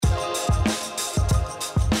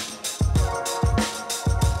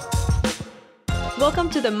Welcome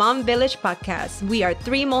to the Mom Village podcast. We are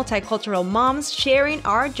three multicultural moms sharing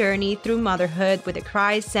our journey through motherhood with the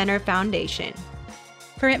Christ Center Foundation.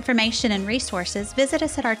 For information and resources, visit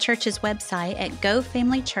us at our church's website at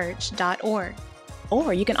gofamilychurch.org.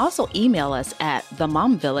 Or you can also email us at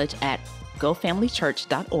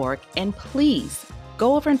themomvillage@gofamilychurch.org. And please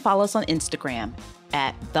go over and follow us on Instagram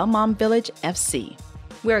at themomvillagefc.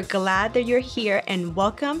 We're glad that you're here and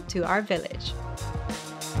welcome to our village.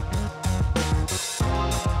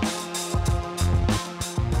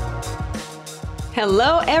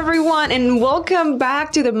 Hello, everyone, and welcome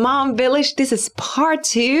back to the Mom Village. This is part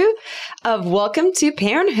 2 of Welcome to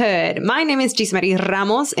Parenthood. My name is Gismarie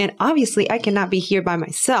Ramos, and obviously I cannot be here by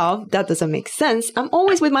myself. That doesn't make sense. I'm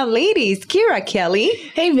always with my ladies, Kira Kelly.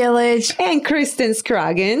 Hey, Village. And Kristen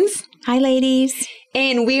Scroggins. Hi, ladies.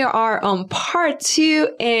 And we are on part 2.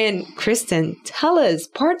 And Kristen, tell us,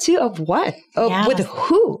 part 2 of what? With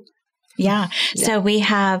who? Yeah. So we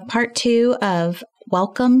have part 2 of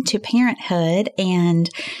Welcome to Parenthood, and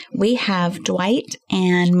we have Dwight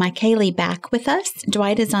and Mykaeli back with us.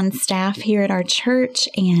 Dwight is on staff here at our church,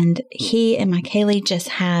 and he and Mykaeli just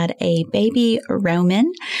had a baby, Roman,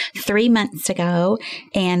 3 months ago,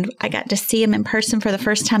 and I got to see him in person for the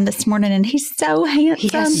first time this morning, and he's so handsome.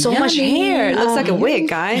 He has so much hair. It looks like a wig,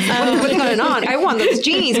 guys. What's going on? I want those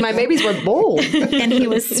jeans. My babies were bold. And he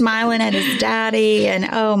was smiling at his daddy, and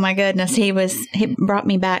oh my goodness, he brought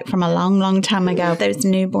me back from a long, long time ago. Those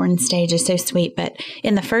newborn stage is so sweet. But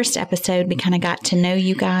in the first episode, we kind of got to know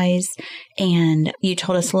you guys, and you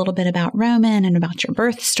told us a little bit about Roman and about your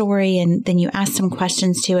birth story. And then you asked some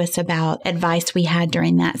questions to us about advice we had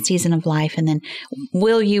during that season of life. And then,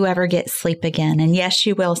 will you ever get sleep again? And yes,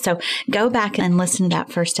 you will. So go back and listen to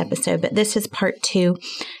that first episode. But this is part 2.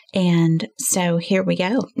 And so here we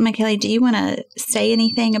go. Mykaeli, do you want to say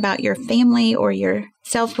anything about your family or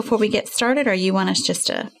yourself before we get started, or you want us just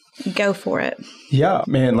to go for it? Yeah,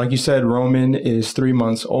 man, like you said, Roman is 3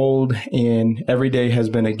 months old, and every day has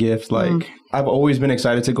been a gift. Like, I've always been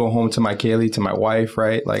excited to go home to Mykaeli, to my wife,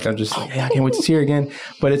 right? Like, I'm just, I can't wait to see her again.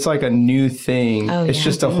 But it's like a new thing. It's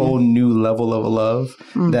just a whole new level of love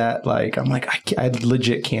that, like, I'm like, I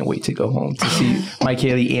legit can't wait to go home to see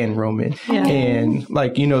Mykaeli and Roman. Yeah. And,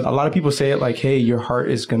 like, you know, a lot of people say it like, hey, your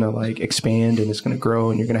heart is going to, like, expand and it's going to grow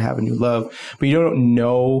and you're going to have a new love. But you don't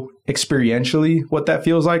know experientially what that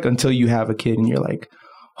feels like until you have a kid and you're like,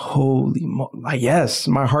 holy yes,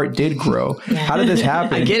 my heart did grow. How did this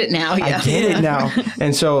happen? I get it now. Yeah. I get it now.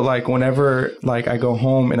 And so, like, whenever, like, I go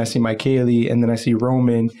home and I see Mykaeli and then I see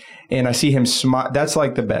Roman and I see him smile, that's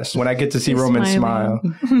like the best. When I get to see Roman smile,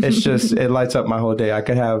 it's just, it lights up my whole day. I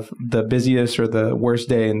could have the busiest or the worst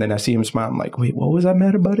day, and then I see him smile. I'm like, wait, what was I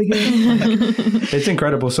mad about again? Like, it's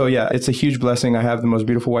incredible. So yeah, it's a huge blessing. I have the most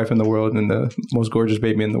beautiful wife in the world and the most gorgeous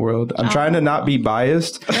baby in the world. I'm trying to not be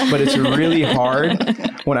biased, but it's really hard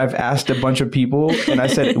when I've asked a bunch of people and I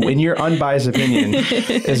said, in your unbiased opinion,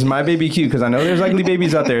 is my baby cute? Because I know there's ugly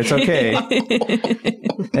babies out there. It's okay.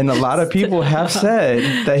 And a lot of people have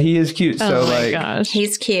said that he is cute. So, like, gosh.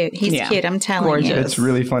 He's cute. He's cute. I'm telling you. It's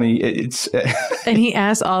really funny. It's and he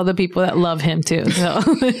asked all the people that love him too. So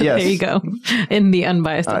there you go. In the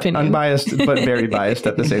unbiased opinion. Unbiased, but very biased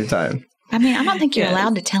at the same time. I mean, I don't think you're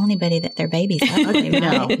allowed to tell anybody that their baby's ugly.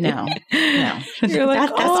 No. You're like,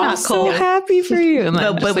 that's not I'm cool. so happy for you.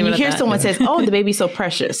 But when you hear someone says, oh, the baby's so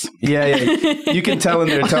precious. Yeah. You can tell in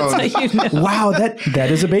their tone. Wow, that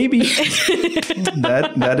is a baby.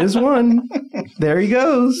 that is one. There he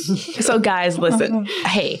goes. So guys, listen.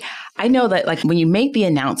 Hey, I know that, like, when you make the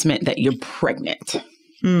announcement that you're pregnant,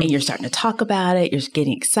 and you're starting to talk about it, you're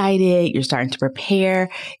getting excited, you're starting to prepare,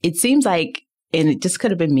 it seems like, and it just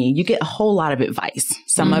could have been me, you get a whole lot of advice.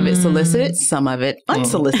 Some of it solicited, some of it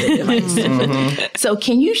unsolicited advice. So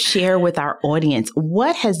can you share with our audience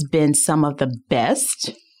what has been some of the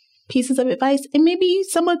best pieces of advice and maybe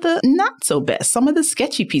some of the not so best, some of the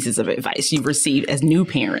sketchy pieces of advice you've received as new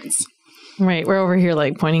parents? Right. We're over here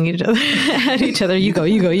like pointing at each other. You go.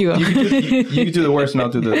 You can do the worst and I'll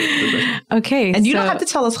do the best. Okay. And you don't have to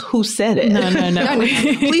tell us who said it. No.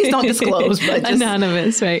 Please don't disclose. But just...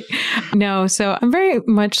 Anonymous, right? No. So I'm very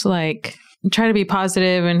much like, try to be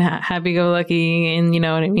positive and happy-go-lucky, and you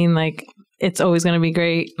know what I mean? Like, it's always going to be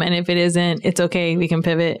great. And if it isn't, it's okay. We can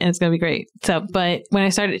pivot and it's going to be great. So, but when I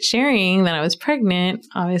started sharing that I was pregnant,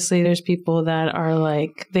 obviously there's people that are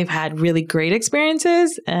like, they've had really great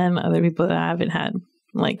experiences and other people that haven't had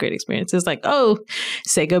like great experiences. Like, oh,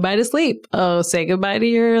 say goodbye to sleep. Oh, say goodbye to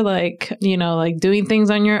your like, you know, like doing things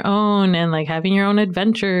on your own and like having your own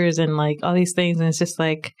adventures and like all these things. And it's just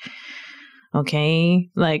like, okay,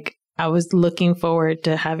 like, I was looking forward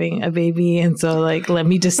to having a baby. And so like, let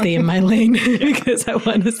me just stay in my lane because I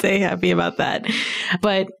want to stay happy about that.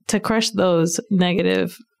 But to crush those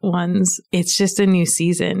negative ones, it's just a new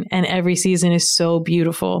season, and every season is so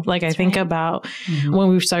beautiful. Like I think about when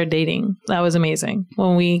we started dating, that was amazing.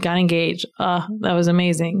 When we got engaged, that was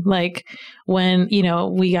amazing. Like when,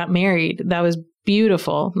 we got married, that was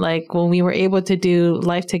beautiful. Like when we were able to do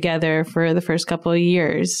life together for the first couple of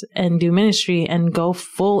years and do ministry and go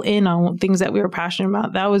full in on things that we were passionate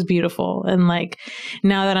about, that was beautiful. And like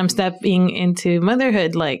now that I'm stepping into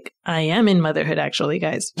motherhood, like I am in motherhood actually,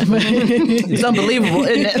 guys. It's unbelievable,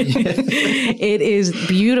 isn't it? It is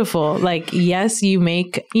beautiful. Like, yes, you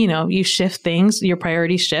make, you shift things, your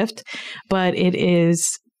priorities shift, but it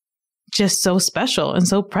is just so special and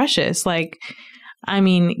so precious. Like, I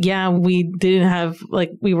mean, yeah, we didn't have,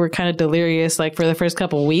 like, we were kind of delirious, like, for the first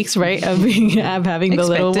couple of weeks, right, of having the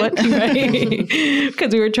little one, right?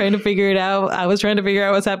 Because we were trying to figure it out. I was trying to figure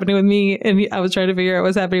out what's happening with me, and I was trying to figure out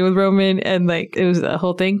what's happening with Roman, and, like, it was a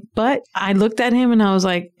whole thing. But I looked at him, and I was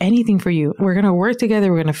like, anything for you. We're going to work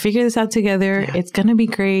together. We're going to figure this out together. Yeah. It's going to be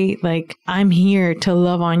great. Like, I'm here to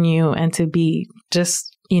love on you and to be just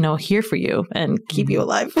here for you and keep you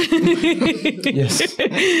alive. Yes.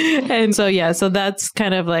 And so that's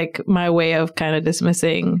kind of like my way of kind of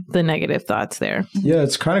dismissing the negative thoughts there. Yeah,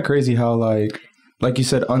 it's kind of crazy how like you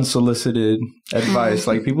said, unsolicited advice.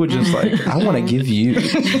 Like people just like, I want to give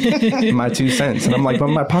you my 2 cents. And I'm like, but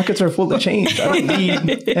my pockets are full of change. I don't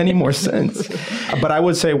need any more cents. But I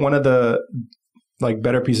would say one of the like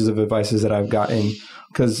better pieces of advice is that I've gotten,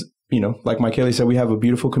 because like Michaeli said, we have a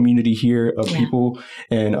beautiful community here of people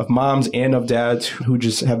and of moms and of dads who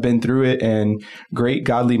just have been through it, and great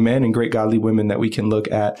godly men and great godly women that we can look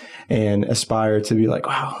at and aspire to be like,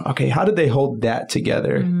 wow, okay, how did they hold that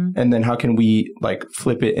together? Mm-hmm. And then how can we like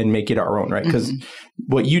flip it and make it our own, right? Because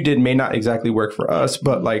what you did may not exactly work for us,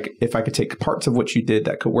 but like if I could take parts of what you did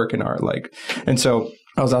that could work in our and so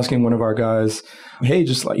I was asking one of our guys, hey,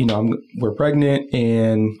 just like, we're pregnant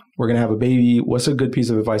and we're going to have a baby. What's a good piece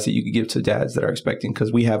of advice that you could give to dads that are expecting?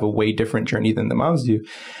 Because we have a way different journey than the moms do.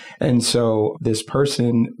 And so this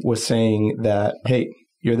person was saying that, hey,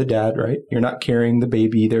 you're the dad, right? You're not carrying the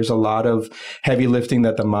baby. There's a lot of heavy lifting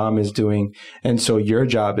that the mom is doing. And so your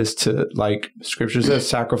job is to, like scripture says,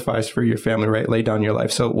 sacrifice for your family, right? Lay down your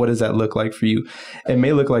life. So what does that look like for you? It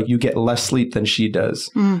may look like you get less sleep than she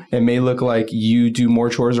does. It may look like you do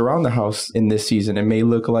more chores around the house in this season. It may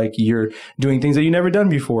look like you're doing things that you've never done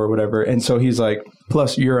before or whatever. And so he's like,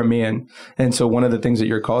 plus you're a man. And so one of the things that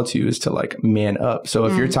you're called to is to like man up. So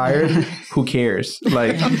if you're tired, who cares?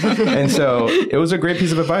 Like, and so it was a great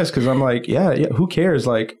piece of advice, because I'm like, yeah, who cares?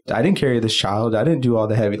 Like, I didn't carry this child. I didn't do all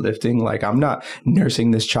the heavy lifting. Like, I'm not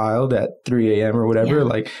nursing this child at 3 a.m. or whatever. Yeah.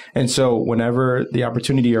 Like, and so whenever the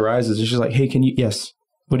opportunity arises, it's just like, hey, yes.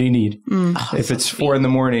 What do you need? If it's 4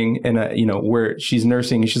 a.m. and where she's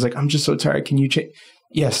nursing and she's like, I'm just so tired. Can you change?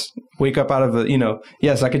 Yes. Wake up out of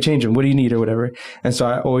yes, I could change him. What do you need or whatever? And so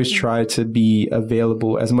I always try to be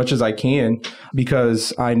available as much as I can,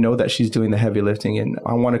 because I know that she's doing the heavy lifting and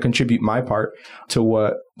I want to contribute my part to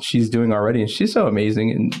what she's doing already. And she's so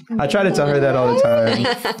amazing. And I try to tell her that all the time.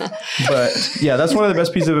 But yeah, that's one of the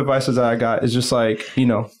best pieces of advice that I got is just like,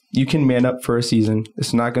 you can man up for a season.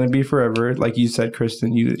 It's not going to be forever. Like you said,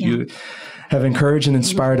 Kristen, you have encouraged and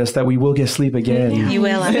inspired us that we will get sleep again. Yeah. You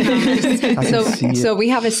will, I promise. So we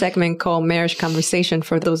have a segment called Marriage Conversation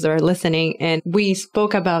for those that are listening. And we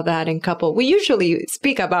spoke about that in couple. We usually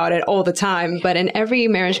speak about it all the time, but in every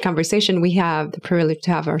marriage conversation, we have the privilege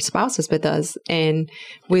to have our spouses with us. And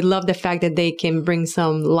we love the fact that they can bring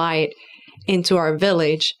some light into our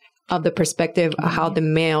village of the perspective of how the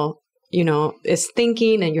male is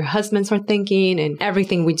thinking and your husbands are thinking and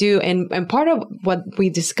everything we do. And part of what we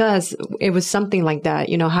discussed, it was something like that,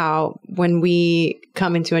 how when we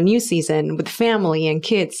come into a new season with family and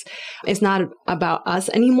kids, it's not about us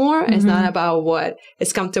anymore. Mm-hmm. It's not about what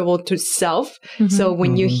is comfortable to self. Mm-hmm. So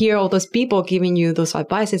when you hear all those people giving you those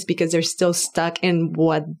advices, because they're still stuck in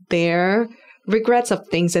what their regrets of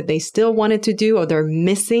things that they still wanted to do or they're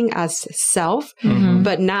missing as self. Mm-hmm.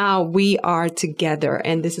 But now we are together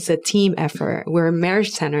and this is a team effort. We're a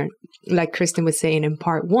marriage center, like Kristen was saying in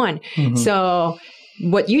part 1. Mm-hmm. So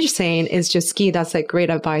what you're saying is just key. That's like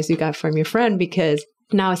great advice you got from your friend, because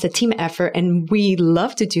now it's a team effort and we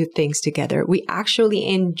love to do things together. We actually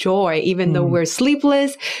enjoy, even though we're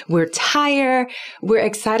sleepless, we're tired, we're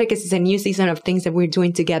excited because it's a new season of things that we're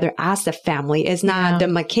doing together as a family. It's not the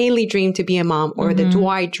Michaeli dream to be a mom or the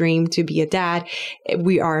Dwight dream to be a dad.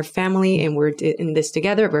 We are a family and we're in this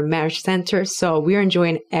together. We're marriage center. So we're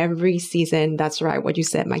enjoying every season. That's right. What you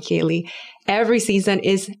said, Michaeli. every season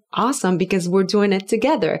is awesome because we're doing it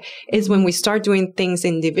together. It's when we start doing things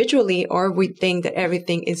individually or we think that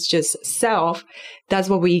everything is just self. That's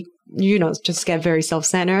what we, just get very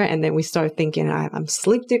self-centered. And then we start thinking, I'm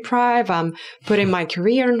sleep deprived. I'm putting my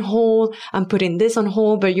career on hold. I'm putting this on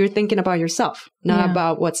hold. But you're thinking about yourself, not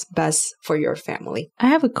about what's best for your family. I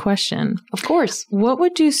have a question. Of course. What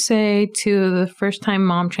would you say to the first-time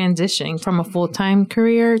mom transitioning from a full-time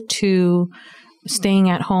career to staying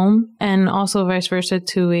at home, and also vice versa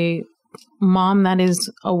to a mom that is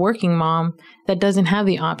a working mom that doesn't have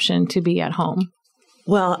the option to be at home?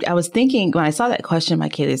 Well, I was thinking when I saw that question, my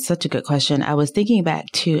kid, it's such a good question. I was thinking back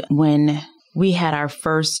to when we had our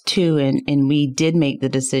first two and we did make the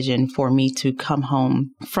decision for me to come home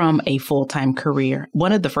from a full-time career.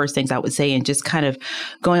 One of the first things I would say, and just kind of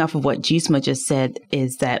going off of what Gisma just said,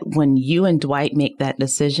 is that when you and Dwight make that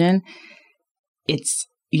decision, it's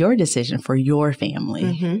your decision for your family.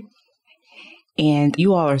 Mm-hmm. And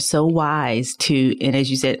you all are so wise to, and as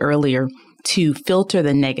you said earlier, to filter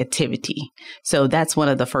the negativity. So that's one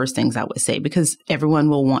of the first things I would say, because everyone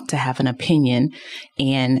will want to have an opinion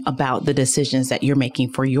and about the decisions that you're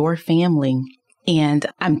making for your family. And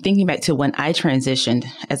I'm thinking back to when I transitioned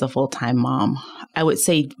as a full-time mom, I would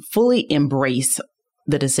say fully embrace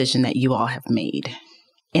the decision that you all have made,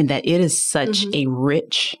 and that it is such a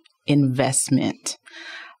rich investment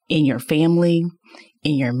in your family,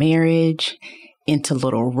 in your marriage, into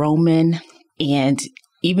little Roman. And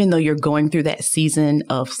even though you're going through that season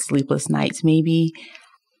of sleepless nights, maybe,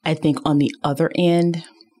 I think on the other end,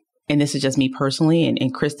 and this is just me personally,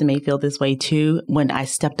 and Kristen may feel this way too, when I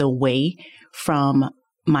stepped away from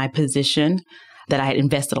my position that I had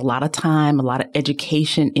invested a lot of time, a lot of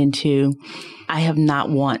education into, I have not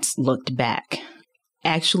once looked back.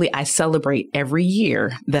 Actually, I celebrate every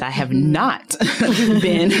year that I have not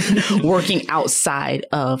been working outside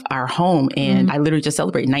of our home. And I literally just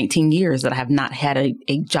celebrate 19 years that I have not had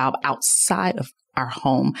a job outside of our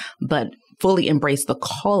home, but fully embrace the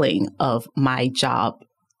calling of my job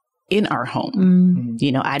in our home.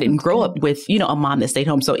 I didn't grow up with, a mom that stayed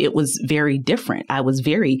home. So it was very different. I was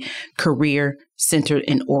very career centered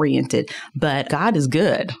and oriented, but God is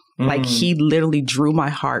good. Like he literally drew my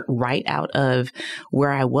heart right out of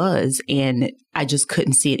where I was, and I just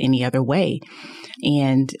couldn't see it any other way.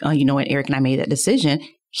 And, when Eric and I made that decision,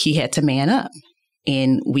 he had to man up,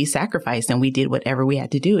 and we sacrificed and we did whatever we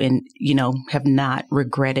had to do, and, have not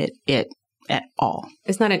regretted it at all.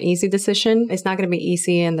 It's not an easy decision. It's not going to be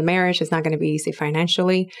easy in the marriage. It's not going to be easy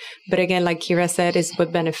financially. But again, like Kira said, it's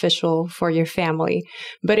what beneficial for your family.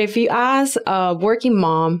 But if you ask a working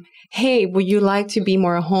mom, hey, would you like to be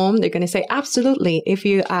more at home? They're going to say, absolutely. If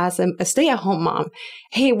you ask a stay-at-home mom,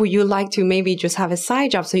 hey, would you like to maybe just have a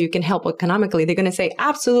side job so you can help economically? They're going to say,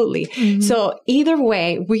 absolutely. So either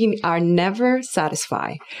way, we are never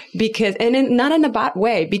satisfied because, and not in a bad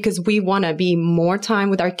way, because we want to be more time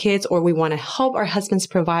with our kids or we want to help our husbands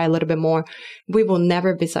provide a little bit more. We will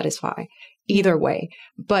never be satisfied. Either way.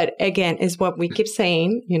 But again, it's what we keep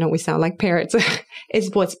saying, we sound like parents.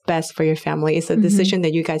 It's what's best for your family. It's a decision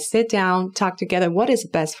that you guys sit down, talk together. What is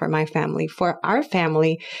best for my family? For our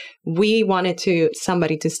family, we wanted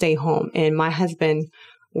somebody to stay home. And my husband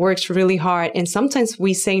works really hard. And sometimes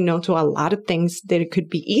we say no to a lot of things that it could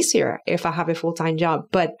be easier if I have a full-time job.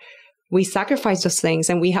 But we sacrifice those things,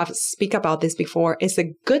 and we have speak about this before. It's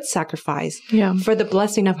a good sacrifice for the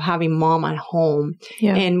blessing of having mom at home,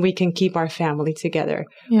 and we can keep our family together,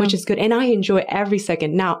 which is good. And I enjoy every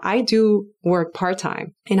second. Now, I do work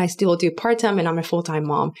part-time, and I still do part-time, and I'm a full-time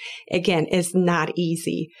mom. Again, it's not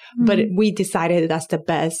easy, but we decided that's the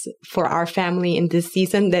best for our family in this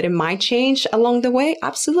season. That it might change along the way.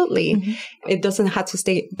 Absolutely. It doesn't have to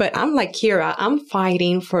stay. But I'm like Kira, I'm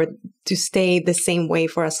fighting to stay the same way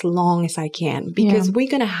for as long as I can, because we're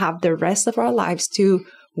going to have the rest of our lives to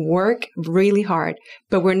work really hard,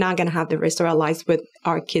 but we're not going to have the rest of our lives with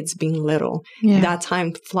our kids being little. That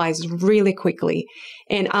time flies really quickly.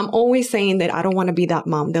 And I'm always saying that I don't want to be that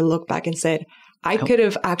mom that looked back and said, I could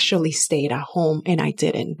have actually stayed at home and I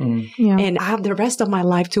didn't. And I have the rest of my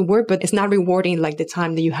life to work, but it's not rewarding like the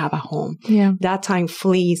time that you have at home. That time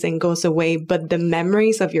flees and goes away, but the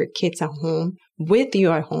memories of your kids at home with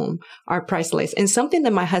you at home are priceless. And something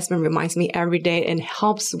that my husband reminds me every day and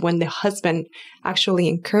helps when the husband actually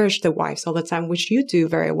encourages the wives all the time, which you do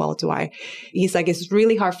very well, Dwight. He's like, it's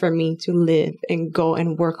really hard for me to live and go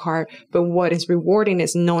and work hard. But what is rewarding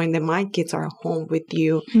is knowing that my kids are home with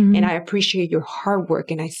you. And I appreciate your hard work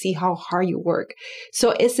and I see how hard you work. So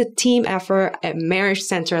it's a team effort, a marriage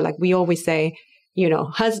center, like we always say,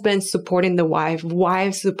 husband supporting the wife,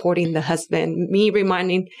 wife supporting the husband, me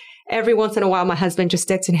reminding every once in a while, my husband just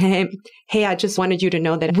texts him, hey, I just wanted you to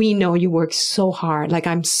know that we know you work so hard. Like,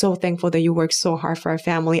 I'm so thankful that you work so hard for our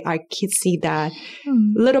family. I can see that.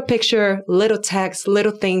 Little picture, little text,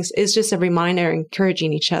 little things. It's just a reminder,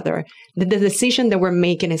 encouraging each other. The decision that we're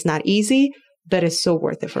making is not easy, but it's so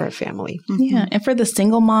worth it for our family. Yeah. And for the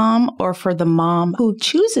single mom or for the mom who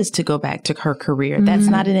chooses to go back to her career, that's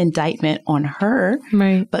not an indictment on her.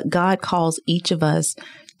 Right. But God calls each of us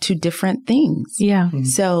to different things. Yeah.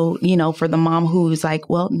 So, for the mom who's like,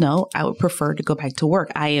 well, no, I would prefer to go back to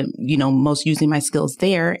work. I am, most using my skills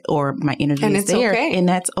there or my energy is there. Okay. And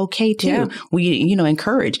that's okay too. Yeah. We,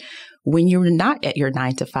 encourage when you're not at your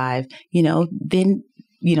 9 to 5, then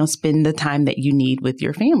spend the time that you need with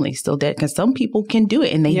your family still dead. Because some people can do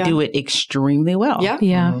it and they do it extremely well. Yeah.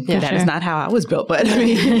 Yeah. That is not how I was built, but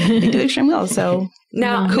they do extremely well. So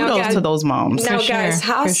kudos to those moms. Now, guys,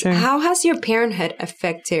 how has your parenthood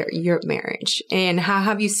affected your marriage? And how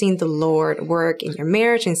have you seen the Lord work in your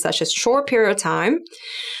marriage in such a short period of time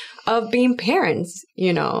of being parents,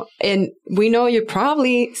 and we know you're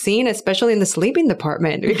probably seen, especially in the sleeping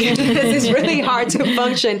department, because it's really hard to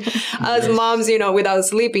function as moms, without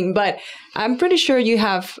sleeping. But I'm pretty sure you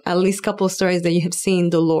have at least a couple of stories that you have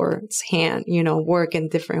seen the Lord's hand, work in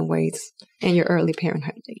different ways in your early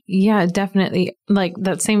parenthood. Yeah, definitely. Like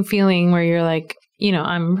that same feeling where you're like,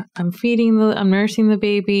 I'm nursing the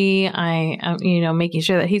baby. I'm, making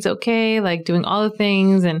sure that he's okay, like doing all the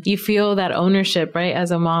things. And you feel that ownership, right?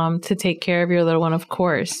 As a mom to take care of your little one, of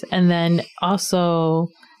course. And then also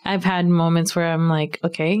I've had moments where I'm like,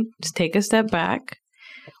 okay, just take a step back.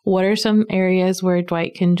 What are some areas where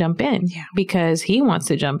Dwight can jump in? Yeah. Because he wants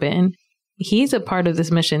to jump in. He's a part of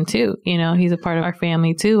this mission too. He's a part of our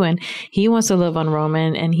family too. And he wants to live on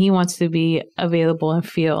Roman and he wants to be available and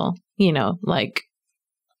feel, like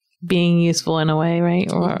being useful in a way,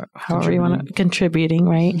 right? Or however you want to, contributing,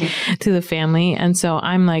 right? To the family. And so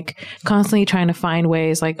I'm like constantly trying to find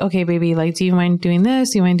ways like, okay, baby, like, do you mind doing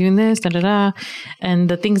this? Do you mind doing this? Da, da, da. And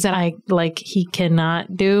the things that I like, he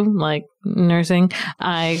cannot do, like nursing,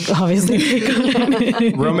 I obviously pick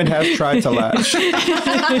on. Roman has tried to latch.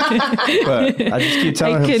 But I just keep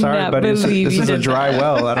telling him, sorry, buddy, this is a dry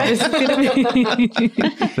well.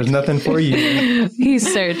 There's nothing for you. He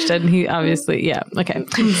searched and he obviously, yeah. Okay.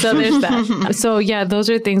 So there's that. So yeah, those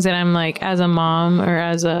are things that I'm like, as a mom or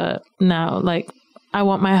I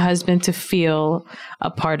want my husband to feel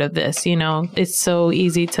a part of this, It's so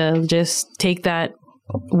easy to just take that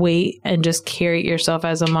weight and just carry it yourself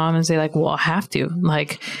as a mom and say like, well, I have to.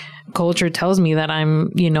 Like, culture tells me that I'm,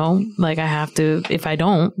 I have to. If I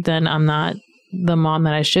don't, then I'm not the mom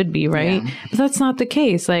that I should be, right? Yeah. But that's not the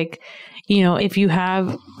case. Like, if you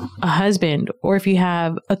have a husband or if you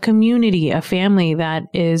have a community, a family that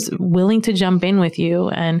is willing to jump in with you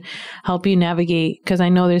and help you navigate, because I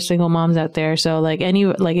know there's single moms out there. So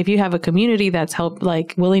if you have a community that's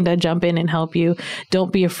willing to jump in and help you,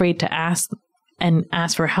 don't be afraid to ask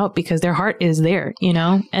for help, because their heart is there,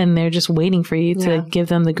 and they're just waiting for you to give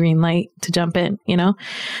them the green light to jump in,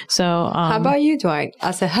 So how about you, Dwight,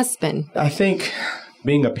 as a husband? I think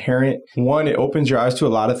being a parent, one, it opens your eyes to a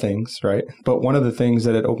lot of things, right? But one of the things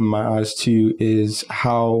that it opened my eyes to is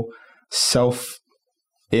how selfish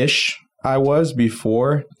I was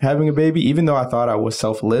before having a baby. Even though I thought I was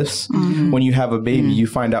selfless, when you have a baby, you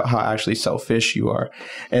find out how actually selfish you are.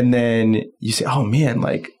 And then you say, oh man,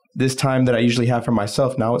 like, this time that I usually have for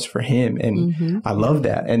myself, now it's for him. And I love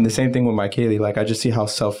that. And the same thing with my Kaylee. Like, I just see how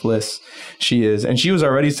selfless she is. And she was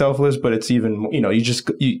already selfless, but it's even,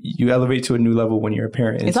 you elevate to a new level when you're a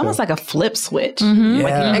parent. It's almost like a flip switch.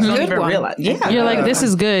 Yeah. Like, you don't even realize. Yeah. You're like, this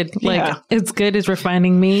is good. Like, it's good. It's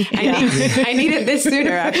refining me. I needed this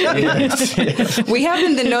sooner, actually. Yes. We have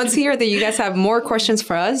in the notes here that you guys have more questions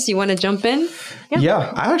for us. You want to jump in?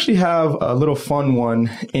 Yeah, I actually have a little fun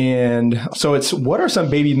one. And so it's, what are some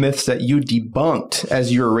baby myths that you debunked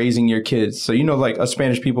as you were raising your kids? So, like us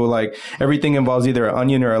Spanish people, like everything involves either an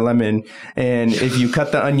onion or a lemon. And if you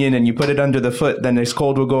cut the onion and you put it under the foot, then this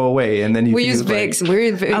cold will go away. And then we use Vicks. We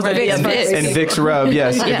use Vicks. And Vicks rub,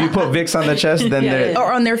 yes. Yeah. If you put Vicks on the chest, then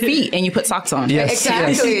or on their feet and you put socks on. Yes,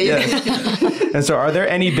 exactly. Yes. And so are there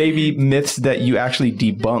any baby myths that you actually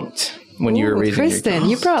debunked when you were raising Kristen, your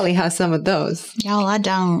kids? You probably have some of those. Y'all, I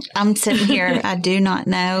don't. I'm sitting here. I do not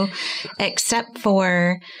know, except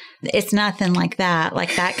for it's nothing like that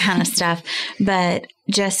kind of stuff. But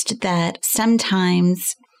just that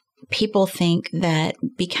sometimes people think that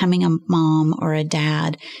becoming a mom or a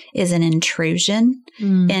dad is an intrusion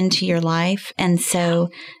into your life. And so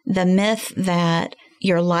the myth that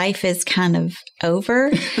your life is kind of over.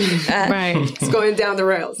 Right. It's going down the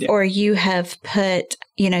rails. Or you have put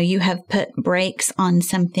brakes on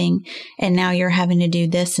something and now you're having to do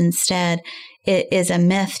this instead. It is a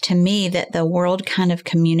myth to me that the world kind of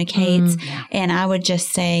communicates. And I would just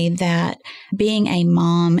say that being a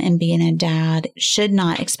mom and being a dad should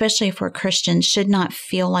not, especially if we're Christians, should not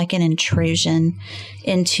feel like an intrusion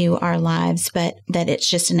into our lives, but that it's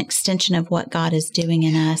just an extension of what God is doing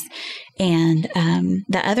in us. And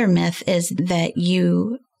the other myth is that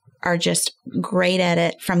you are just great at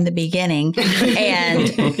it from the beginning. And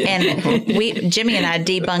Jimmy and I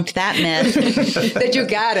debunked that myth. That you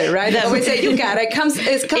got it, right? That we say you got it.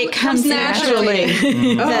 It comes naturally.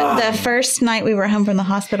 The first night we were home from the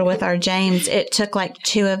hospital with our James, it took like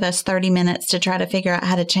 2 of us 30 minutes to try to figure out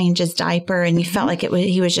how to change his diaper. And you felt like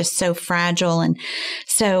he was just so fragile. And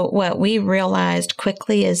so what we realized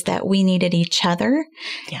quickly is that we needed each other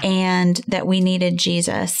and that we needed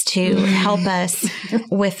Jesus to help us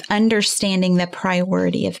with understanding the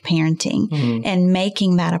priority of parenting and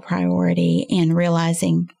making that a priority and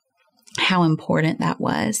realizing how important that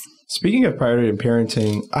was. Speaking of priority in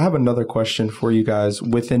parenting, I have another question for you guys.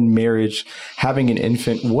 Within marriage, having an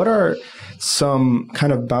infant, what are some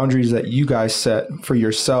kind of boundaries that you guys set for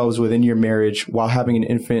yourselves within your marriage while having an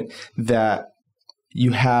infant that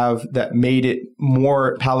you have that made it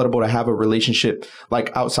more palatable to have a relationship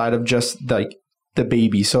like outside of just like the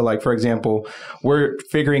baby? So like, for example, we're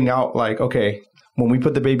figuring out like, okay, when we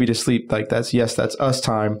put the baby to sleep, like that's us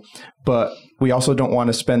time, but we also don't want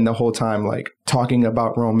to spend the whole time like talking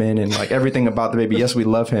about Roman and like everything about the baby. Yes, we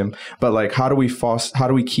love him, but like how do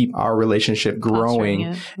we keep our relationship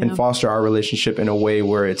growing and foster our relationship in a way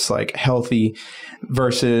where it's like healthy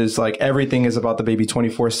versus like everything is about the baby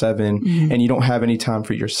 24/7 and you don't have any time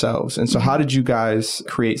for yourselves. And so how did you guys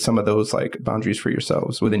create some of those like boundaries for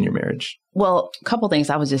yourselves within your marriage? Well, a couple things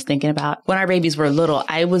I was just thinking about. When our babies were little,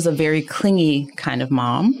 I was a very clingy kind of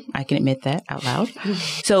mom. I can admit that out loud.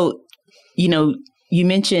 So, you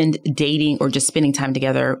mentioned dating or just spending time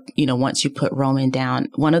together, once you put Roman down.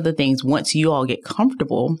 One of the things, once you all get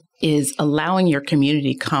comfortable, is allowing your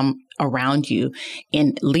community come around you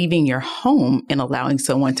and leaving your home and allowing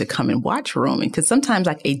someone to come and watch Roman. Because sometimes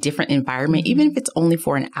like a different environment, even if it's only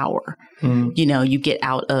for an hour, you get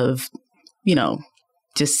out of,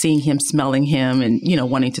 just seeing him, smelling him, and,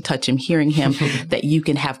 wanting to touch him, hearing him, that you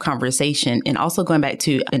can have conversation. And also going back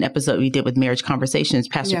to an episode we did with Marriage Conversations,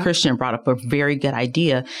 Pastor Christian brought up a very good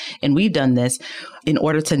idea. And we've done this in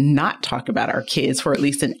order to not talk about our kids for at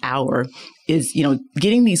least an hour is,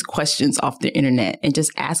 getting these questions off the internet and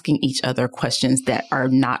just asking each other questions that are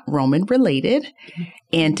not Roman related,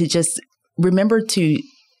 and to just remember to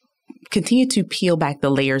continue to peel back the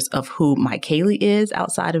layers of who Mike Haley is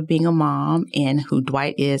outside of being a mom and who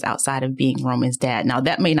Dwight is outside of being Roman's dad. Now,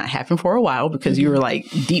 that may not happen for a while because you were like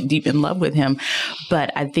deep, deep in love with him.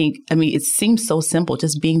 But it seems so simple,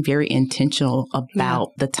 just being very intentional about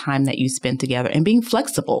the time that you spend together and being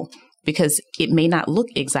flexible, because it may not look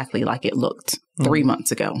exactly like it looked 3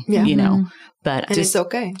 months ago, but it's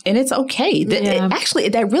okay. And it's okay.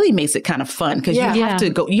 That really makes it kind of fun because you have to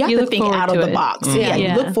go, you have to think out of the box.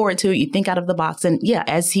 You look forward to it. You think out of the box. And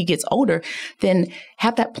as he gets older, then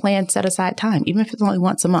have that plan, set aside time, even if it's only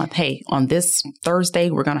once a month. Hey, on this Thursday,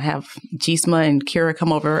 we're going to have Gisma and Kira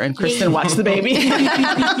come over and Kristen watch the baby.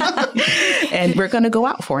 And we're going to go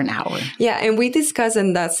out for an hour. Yeah. And we discuss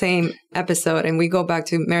in that same episode, and we go back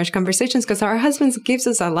to Marriage Conversations because our husbands gives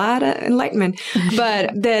us a lot of enlightenment,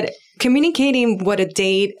 but that communicating what a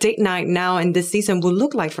date night now in this season will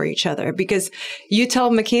look like for each other. Because you tell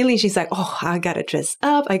McKaylee, she's like, oh, I got to dress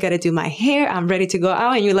up. I got to do my hair. I'm ready to go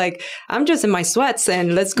out. And you're like, I'm just in my sweats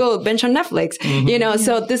and let's go binge on Netflix.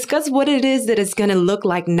 So discuss what it is that it's going to look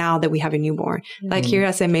like now that we have a newborn. Like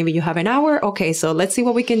Kira said, maybe you have an hour. Okay, so let's see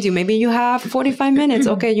what we can do. Maybe you have 45 minutes.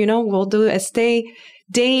 Okay, we'll do a stay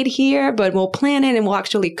date here, but we'll plan it and we'll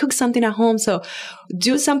actually cook something at home. So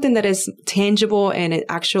do something that is tangible and it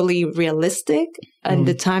actually realistic at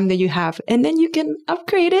the time that you have. And then you can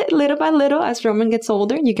upgrade it little by little as Roman gets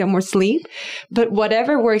older and you get more sleep. But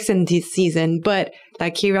whatever works in this season. But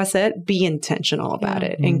like Kira said, be intentional about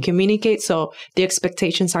it and communicate so the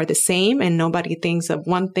expectations are the same and nobody thinks of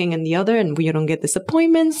one thing and the other and we don't get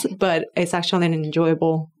disappointments, but it's actually an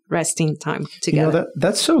enjoyable resting time together.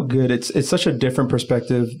 That's so good. It's such a different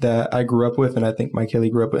perspective that I grew up with, and I think Mike Haley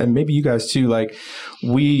grew up with, and maybe you guys too. Like,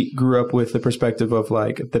 we grew up with the perspective of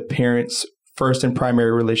like the parents first and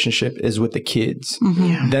primary relationship is with the kids.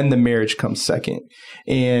 Then the marriage comes second.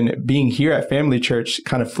 And being here at Family Church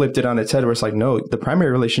kind of flipped it on its head where it's like, no, the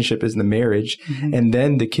primary relationship is the marriage and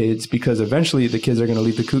then the kids, because eventually the kids are going to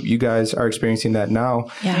leave the coop. You guys are experiencing that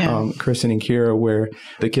now, Kristen and Kira, where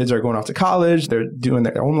the kids are going off to college, they're doing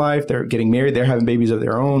their own life, they're getting married, they're having babies of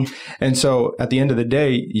their own. And so at the end of the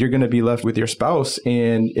day, you're going to be left with your spouse.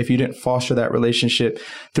 And if you didn't foster that relationship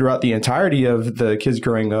throughout the entirety of the kids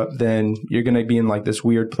growing up, then you're going to be in like this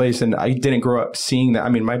weird place. And I didn't grow up seeing that. I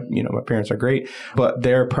mean, my parents are great, but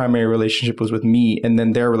their primary relationship was with me, and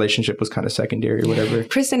then their relationship was kind of secondary or whatever.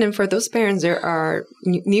 Kristen, and for those parents, there are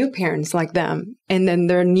new parents like them, and then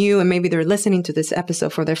they're new and maybe they're listening to this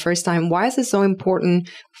episode for their first time. Why is it so important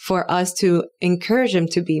for us to encourage them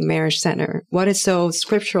to be marriage-centered? What is so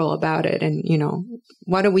scriptural about it? And,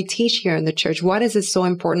 what do we teach here in the church? What is it so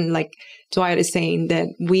important? Like Dwight is saying that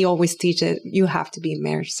we always teach that you have to be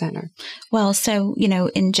marriage-centered. Well, so,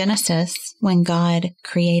 in Genesis, when God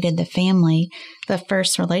created the family, the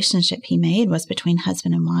first relationship he made was between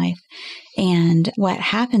husband and wife. And what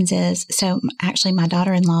happens is, so actually my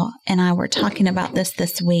daughter-in-law and I were talking about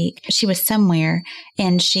this week. She was somewhere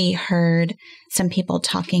and she heard some people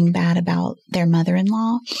talking bad about their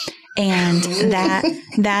mother-in-law. And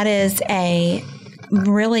that is a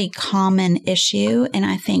really common issue. And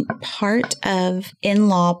I think part of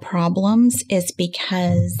in-law problems is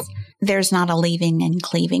because there's not a leaving and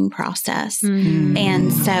cleaving process.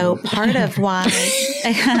 And so part of why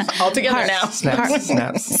all together now.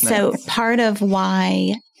 Snaps. So part of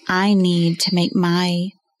why I need to make my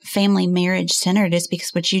family marriage centered is because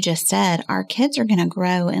what you just said, our kids are going to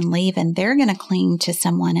grow and leave and they're going to cling to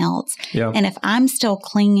someone else. Yeah. And if I'm still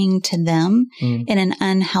clinging to them in an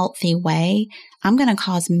unhealthy way, I'm going to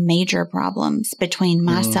cause major problems between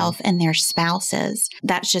myself and their spouses.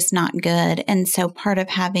 That's just not good. And so part of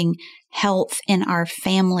having health in our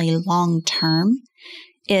family long term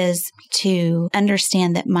is to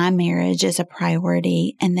understand that my marriage is a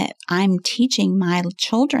priority and that I'm teaching my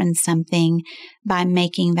children something by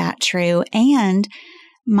making that true. And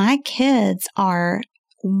my kids are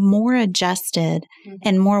more adjusted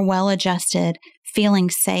and more well-adjusted, feeling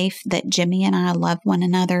safe that Jimmy and I love one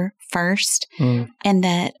another first and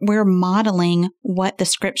that we're modeling what the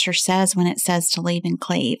scripture says when it says to leave and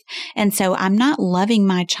cleave. And so I'm not loving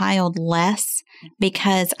my child less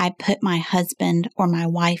because I put my husband or my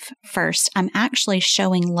wife first. I'm actually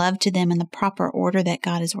showing love to them in the proper order that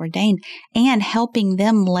God has ordained and helping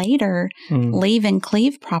them later leave and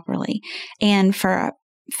cleave properly. And for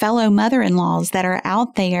fellow mother-in-laws that are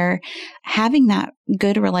out there, having that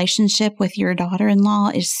good relationship with your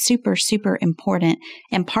daughter-in-law is super, super important.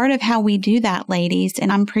 And part of how we do that, ladies, and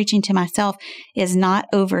I'm preaching to myself, is not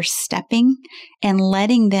overstepping and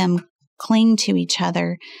letting them cling to each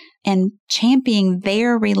other and championing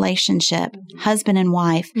their relationship, husband and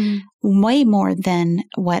wife, way more than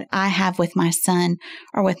what I have with my son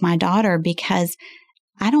or with my daughter, because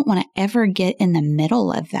I don't want to ever get in the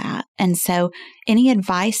middle of that. And so any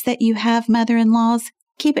advice that you have, mother-in-laws,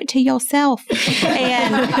 keep it to yourself.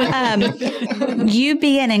 And you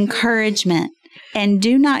be an encouragement. And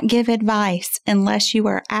do not give advice unless you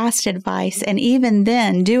are asked advice. And even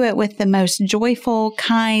then, do it with the most joyful,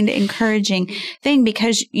 kind, encouraging thing,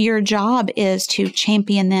 because your job is to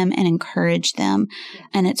champion them and encourage them.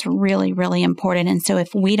 And it's really, really important. And so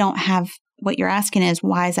if we don't have what you're asking is,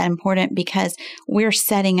 why is that important? Because we're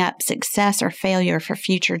setting up success or failure for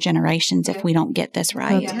future generations if we don't get this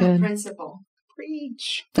right. That's good. Principle.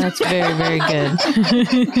 Preach. That's very, very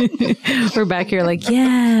good. We're back here like,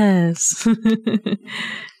 yes.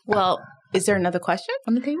 Well, is there another question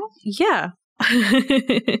on the table? Yeah.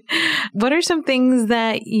 What are some things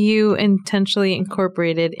that you intentionally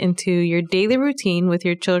incorporated into your daily routine with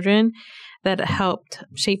your children that helped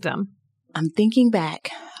shape them? I'm thinking back.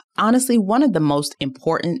 Honestly, one of the most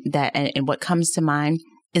important that, and what comes to mind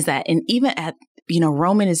is that, and even at,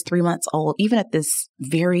 Roman is 3 months old, even at this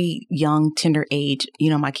very young, tender age,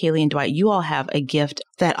 my Kaylee and Dwight, you all have a gift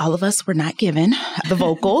that all of us were not given, the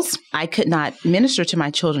vocals. I could not minister to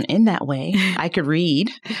my children in that way. I could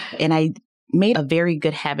read, and I made a very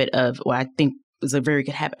good habit of, what I think was a very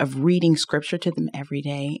good habit of reading scripture to them every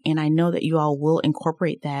day. And I know that you all will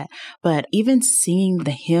incorporate that, but even singing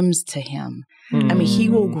the hymns to him. I mean, he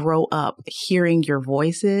will grow up hearing your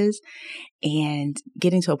voices and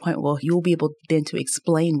getting to a point where you will be able then to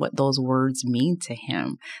explain what those words mean to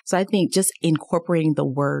him. So I think just incorporating the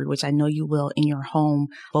word, which I know you will in your home,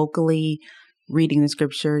 vocally, reading the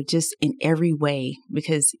scripture, just in every way,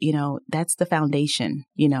 because, that's the foundation,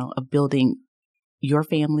 of building your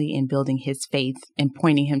family and building his faith and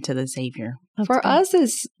pointing him to the Savior? For us,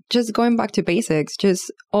 it's just going back to basics,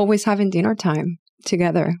 just always having dinner time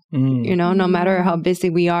together. You know, no matter how busy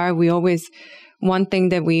we are, one thing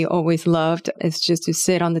that we always loved is just to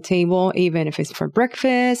sit on the table, even if it's for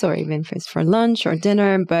breakfast or even if it's for lunch or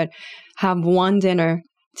dinner, but have one dinner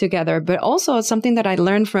together. But also something that I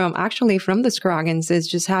learned from the Scroggins is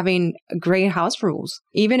just having great house rules,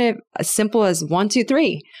 even if as simple as 1, 2,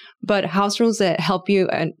 3, but house rules that help you.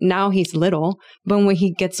 And now he's little, but when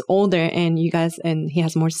he gets older and he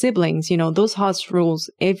has more siblings, you know, those house rules,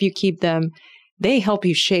 if you keep them, they help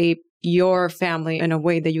you shape your family in a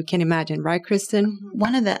way that you can imagine. Right, Kristen?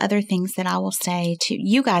 One of the other things that I will say to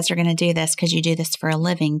you guys are going to do this because you do this for a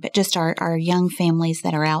living, but just our young families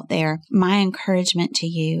that are out there, my encouragement to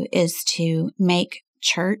you is to make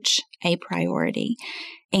church a priority.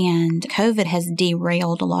 And COVID has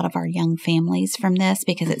derailed a lot of our young families from this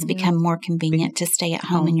because it's become more convenient to stay at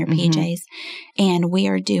home in your PJs. And we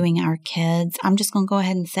are doing our kids, I'm just going to go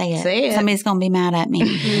ahead and say it. Somebody's going to be mad at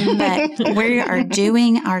me. But we are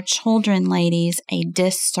doing our children, ladies, a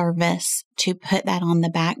disservice to put that on the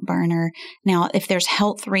back burner. Now, if there's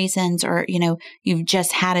health reasons or, you know, you've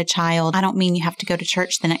just had a child, I don't mean you have to go to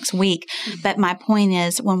church the next week. But my point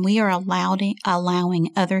is when we are allowing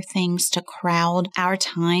other things to crowd our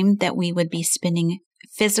time that we would be spending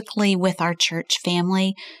physically with our church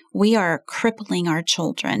family, we are crippling our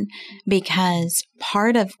children, because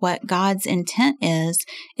part of what God's intent is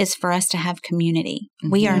for us to have community.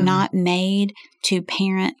 We are not made to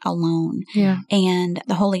parent alone. And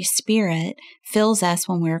the Holy Spirit fills us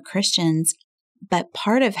when we're Christians. But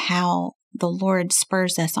part of how the Lord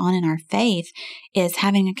spurs us on in our faith is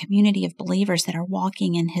having a community of believers that are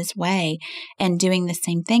walking in His way and doing the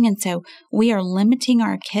same thing. And so we are limiting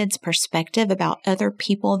our kids' perspective about other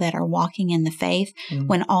people that are walking in the faith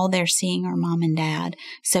when all they're seeing are mom and dad.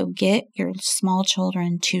 So get your small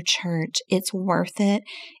children to church. It's worth it.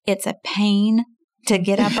 It's a pain to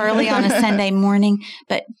get up early on a Sunday morning,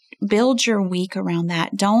 but build your week around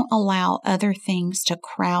that. Don't allow other things to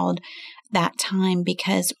crowd that time,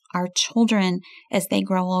 because our children, as they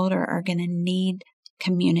grow older, are going to need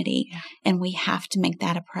community, and we have to make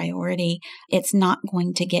that a priority. It's not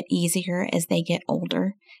going to get easier as they get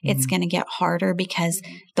older. It's going to get harder because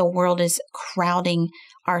the world is crowding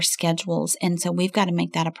our schedules. And so we've got to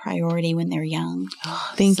make that a priority when they're young.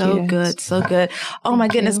 Thank you. So good. So good. Oh my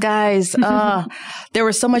goodness, guys. There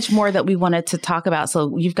was so much more that we wanted to talk about.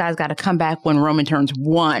 So you guys got to come back when Roman turns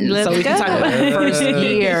 1. So we can talk about the first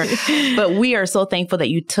year. But we are so thankful that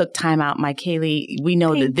you took time out, Mike Haley. We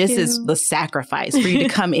know that this is the sacrifice for you to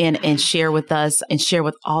come in and share with us and share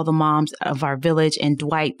with all the moms of our village. And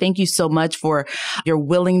Dwight, thank you so much for your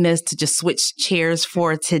willingness to just switch chairs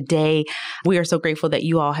for today. We are so grateful that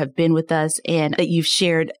you all have been with us and that you've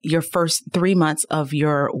shared your first 3 months of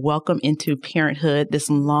your welcome into parenthood, this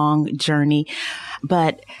long journey.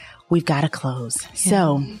 But we've got to close.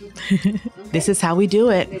 So this is how we do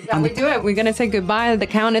it. We're going to say goodbye at the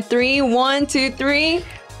count of 3. 1, 2, 3. Bye.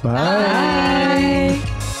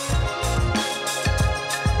 Bye.